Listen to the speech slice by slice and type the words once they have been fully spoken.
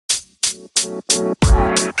Welcome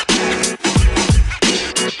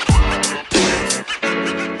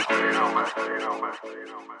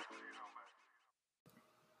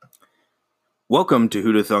to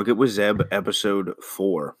Who'da Thunk It with Zeb, episode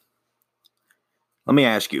 4. Let me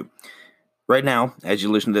ask you, right now, as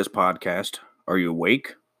you listen to this podcast, are you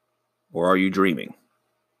awake or are you dreaming?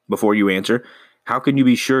 Before you answer, how can you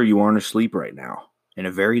be sure you aren't asleep right now in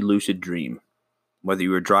a very lucid dream? Whether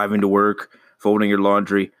you are driving to work, folding your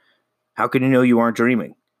laundry, how can you know you aren't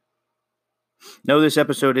dreaming? No, this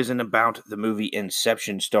episode isn't about the movie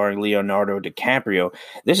Inception starring Leonardo DiCaprio.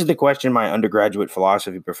 This is the question my undergraduate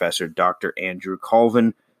philosophy professor, Dr. Andrew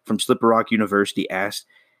Colvin from Slippery Rock University, asked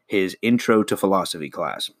his Intro to Philosophy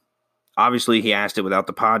class. Obviously, he asked it without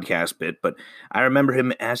the podcast bit, but I remember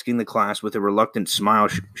him asking the class with a reluctant smile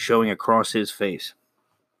showing across his face.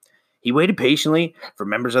 He waited patiently for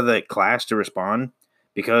members of the class to respond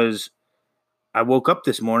because I woke up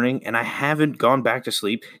this morning and I haven't gone back to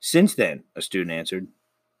sleep since then, a student answered.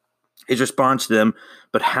 His response to them,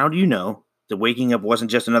 but how do you know that waking up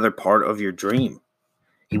wasn't just another part of your dream?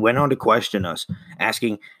 He went on to question us,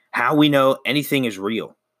 asking how we know anything is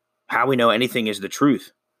real, how we know anything is the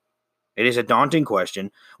truth. It is a daunting question,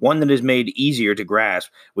 one that is made easier to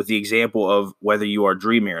grasp with the example of whether you are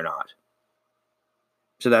dreaming or not.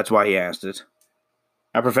 So that's why he asked it.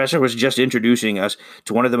 Our professor was just introducing us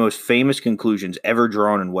to one of the most famous conclusions ever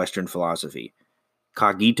drawn in Western philosophy.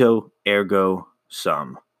 Cogito ergo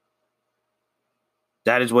sum.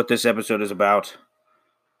 That is what this episode is about.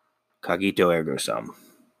 Cogito ergo sum.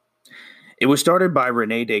 It was started by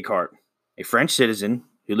René Descartes, a French citizen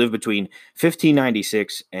who lived between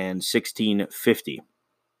 1596 and 1650.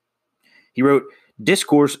 He wrote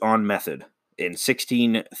Discourse on Method in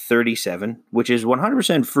 1637, which is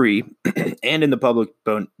 100% free and in the public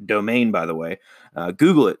domain, by the way.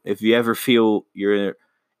 Google it if you ever feel you're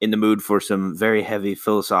in the mood for some very heavy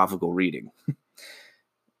philosophical reading.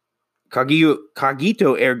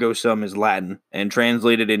 Cogito ergo sum is Latin, and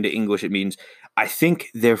translated into English it means, I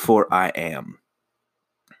think, therefore I am.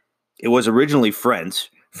 It was originally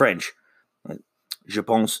French. Je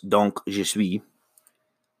pense donc je suis.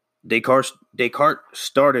 Descartes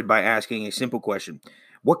started by asking a simple question.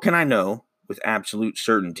 What can I know with absolute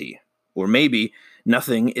certainty? Or maybe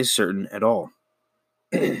nothing is certain at all.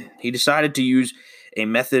 He decided to use a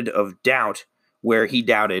method of doubt where he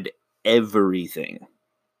doubted everything.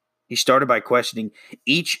 He started by questioning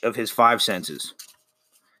each of his 5 senses: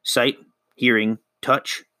 sight, hearing,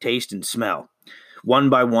 touch, taste, and smell.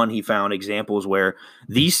 One by one, he found examples where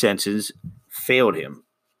these senses failed him.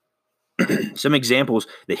 Some examples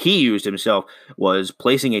that he used himself was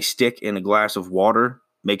placing a stick in a glass of water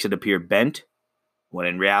makes it appear bent, when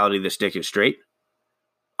in reality the stick is straight.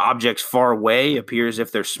 Objects far away appear as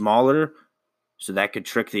if they're smaller, so that could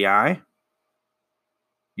trick the eye.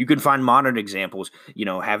 You can find modern examples,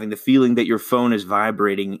 having the feeling that your phone is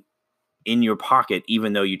vibrating in your pocket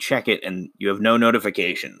even though you check it and you have no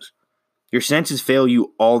notifications. Your senses fail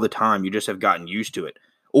you all the time, you just have gotten used to it.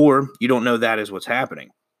 Or you don't know that is what's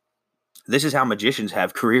happening. This is how magicians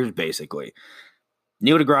have careers, basically.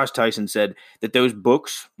 Neil deGrasse Tyson said that those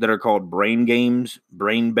books that are called brain games,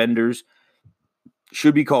 brain benders,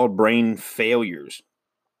 should be called brain failures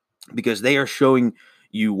because they are showing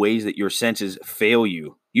you ways that your senses fail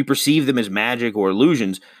you. You perceive them as magic or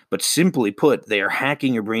illusions, but simply put, they are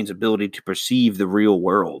hacking your brain's ability to perceive the real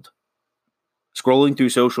world. Scrolling through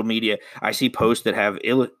social media, I see posts that have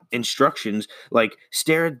instructions like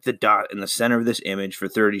stare at the dot in the center of this image for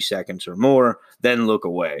 30 seconds or more, then look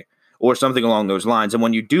away, or something along those lines. And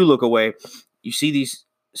when you do look away, you see these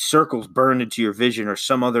circles burned into your vision or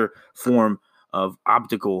some other form of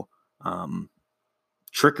optical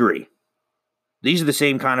trickery. These are the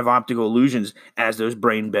same kind of optical illusions as those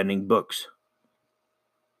brain-bending books.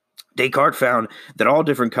 Descartes found that all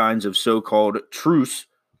different kinds of so-called truths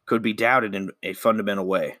could be doubted in a fundamental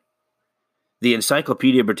way. The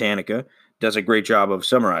Encyclopedia Britannica does a great job of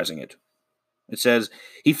summarizing it. It says,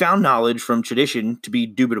 he found knowledge from tradition to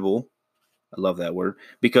be dubitable, I love that word,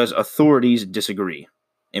 because authorities disagree.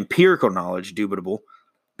 Empirical knowledge dubitable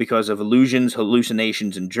because of illusions,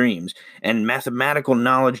 hallucinations, and dreams. And mathematical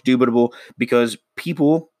knowledge dubitable because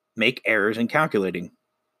people make errors in calculating.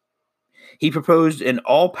 He proposed an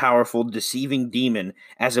all-powerful, deceiving demon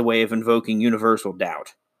as a way of invoking universal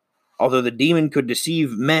doubt. Although the demon could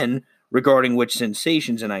deceive men regarding which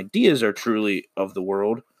sensations and ideas are truly of the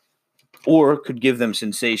world, or could give them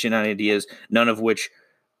sensation and ideas none of which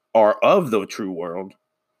are of the true world,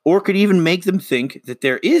 or could even make them think that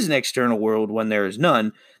there is an external world when there is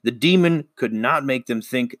none, the demon could not make them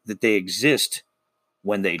think that they exist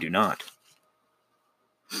when they do not.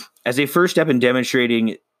 As a first step in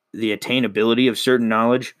demonstrating the attainability of certain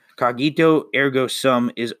knowledge, cogito ergo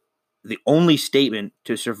sum is the only statement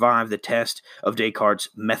to survive the test of Descartes'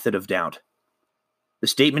 method of doubt. The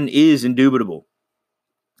statement is indubitable,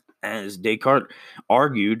 as Descartes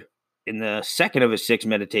argued in the second of his 6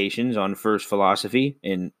 meditations on first philosophy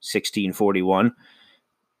in 1641,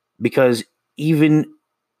 because even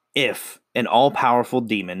if an all-powerful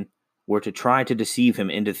demon were to try to deceive him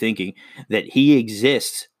into thinking that he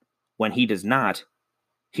exists when he does not,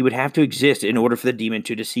 he would have to exist in order for the demon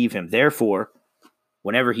to deceive him. Therefore,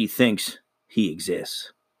 whenever he thinks, he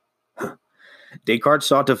exists. Descartes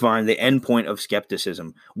sought to find the endpoint of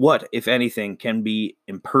skepticism. What, if anything, can be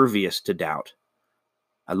impervious to doubt?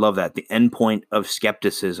 I love that. The endpoint of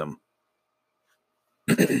skepticism.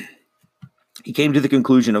 He came to the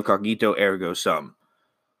conclusion of cogito ergo sum.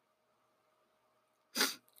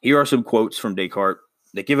 Here are some quotes from Descartes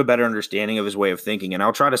that give a better understanding of his way of thinking, and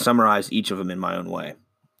I'll try to summarize each of them in my own way.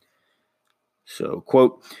 So,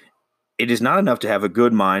 quote, "It is not enough to have a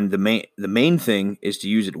good mind. The main thing is to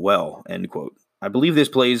use it well," end quote. I believe this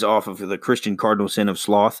plays off of the Christian cardinal sin of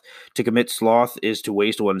sloth. To commit sloth is to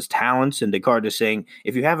waste one's talents, and Descartes is saying,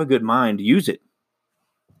 if you have a good mind, use it.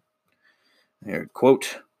 Here,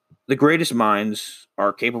 quote, "The greatest minds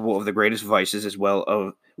are capable of the greatest vices as well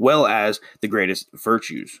as the greatest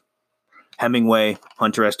virtues." Hemingway,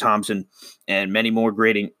 Hunter S. Thompson, and many more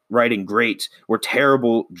writing greats were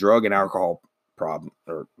terrible drug and alcohol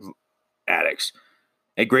addicts.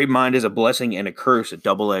 A great mind is a blessing and a curse, a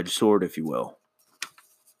double-edged sword, if you will.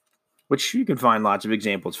 Which you can find lots of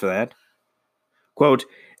examples for that. Quote,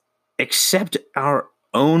 "Except our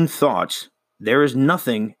own thoughts, there is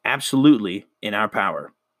nothing absolutely in our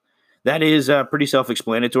power." That is pretty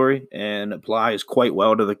self-explanatory and applies quite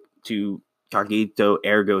well to cogito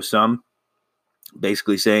ergo sum,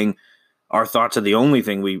 basically saying our thoughts are the only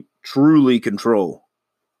thing we truly control.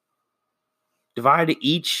 Divide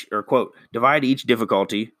each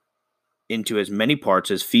difficulty into as many parts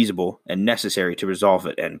as feasible and necessary to resolve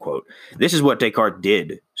it, end quote. This is what Descartes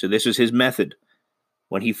did. So this was his method.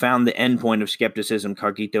 When he found the end point of skepticism,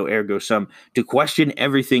 cogito ergo sum, to question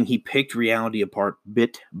everything, he picked reality apart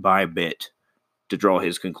bit by bit to draw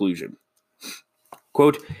his conclusion.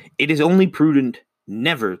 Quote, "It is only prudent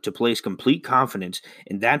never to place complete confidence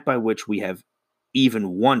in that by which we have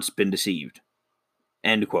even once been deceived,"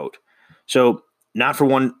 end quote. So not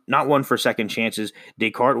one for second chances.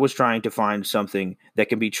 Descartes was trying to find something that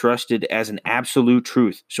can be trusted as an absolute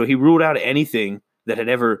truth. So he ruled out anything that had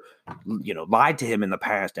ever, lied to him in the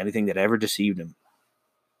past, anything that ever deceived him.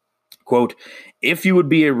 Quote, "If you would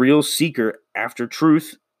be a real seeker after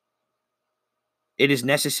truth, it is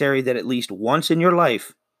necessary that at least once in your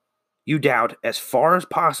life you doubt as far as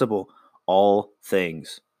possible all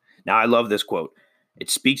things." Now, I love this quote. It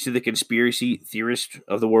speaks to the conspiracy theorist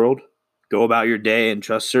of the world. Go about your day and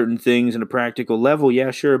trust certain things on a practical level.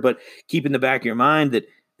 Yeah, sure, but keep in the back of your mind that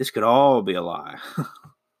this could all be a lie.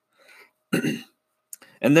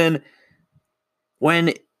 And then,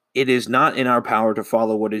 when it is not in our power to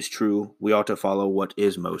follow what is true, we ought to follow what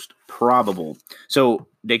is most probable. So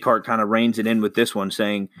Descartes kind of reins it in with this one,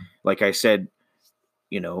 saying, like I said,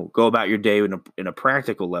 go about your day in a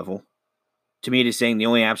practical level. To me, it is saying the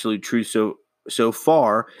only absolute truth so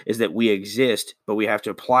far is that we exist, but we have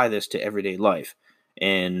to apply this to everyday life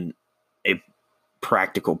in a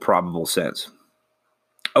practical, probable sense.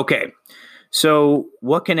 Okay, so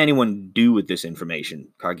what can anyone do with this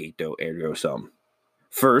information, cogito ergo sum?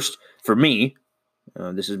 First, for me,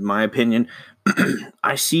 this is my opinion,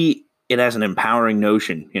 I see it as an empowering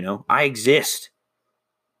notion. I exist.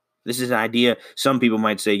 This is an idea. Some people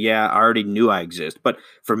might say, yeah, I already knew I exist. But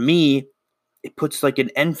for me, it puts like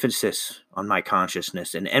an emphasis on my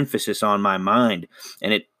consciousness, an emphasis on my mind,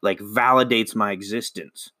 and it like validates my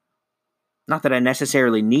existence. Not that I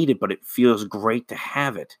necessarily need it, but it feels great to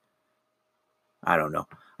have it. I don't know.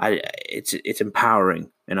 It's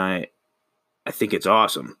empowering, and I think it's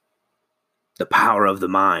awesome. The power of the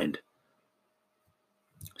mind.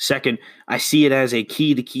 Second, I see it as a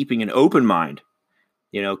key to keeping an open mind.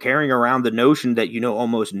 Carrying around the notion that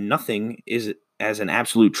almost nothing is as an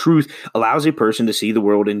absolute truth allows a person to see the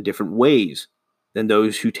world in different ways than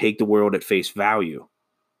those who take the world at face value.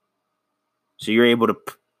 So you're able to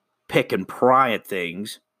pick and pry at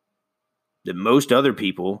things that most other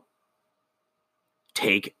people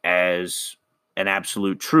take as an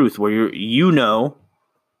absolute truth, where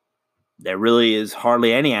there really is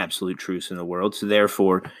hardly any absolute truths in the world, so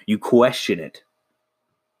therefore you question it.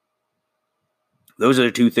 Those are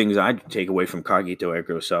the two things I take away from cogito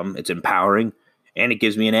ergo sum. It's empowering, and it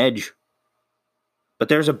gives me an edge. But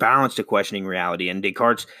there's a balance to questioning reality, and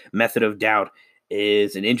Descartes' method of doubt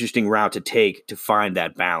is an interesting route to take to find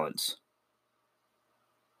that balance.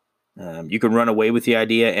 You can run away with the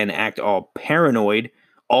idea and act all paranoid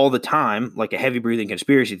all the time, like a heavy-breathing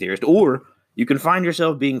conspiracy theorist, or you can find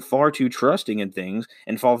yourself being far too trusting in things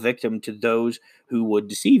and fall victim to those who would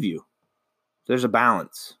deceive you. There's a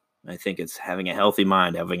balance. I think it's having a healthy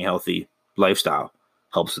mind, having a healthy lifestyle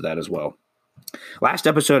helps with that as well. Last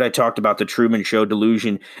episode, I talked about the Truman Show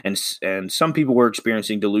delusion, and some people were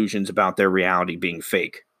experiencing delusions about their reality being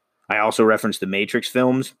fake. I also referenced the Matrix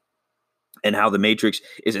films and how the Matrix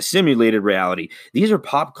is a simulated reality. These are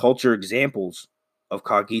pop culture examples of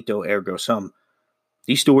cogito ergo sum.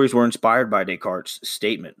 These stories were inspired by Descartes'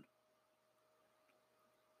 statement.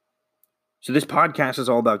 So this podcast is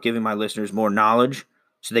all about giving my listeners more knowledge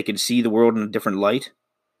so they can see the world in a different light,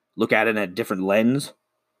 look at it in a different lens.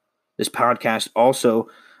 This podcast also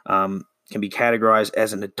can be categorized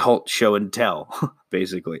as an adult show and tell,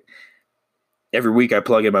 basically. Every week I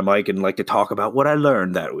plug in my mic and like to talk about what I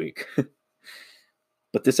learned that week.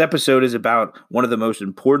 But this episode is about one of the most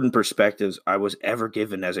important perspectives I was ever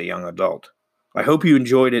given as a young adult. I hope you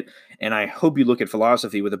enjoyed it, and I hope you look at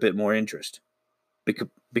philosophy with a bit more interest.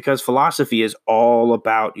 Because philosophy is all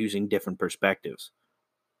about using different perspectives.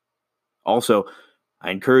 Also, I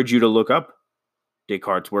encourage you to look up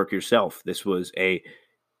Descartes' work yourself. This was an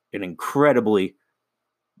incredibly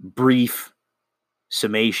brief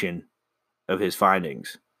summation of his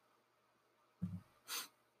findings.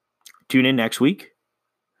 Tune in next week.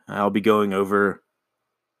 I'll be going over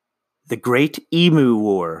the Great Emu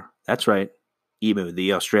War. That's right, emu,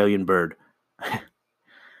 the Australian bird. I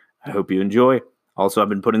hope you enjoy. Also, I've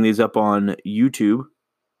been putting these up on YouTube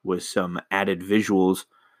with some added visuals.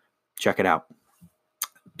 Check it out.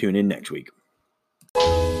 Tune in next week.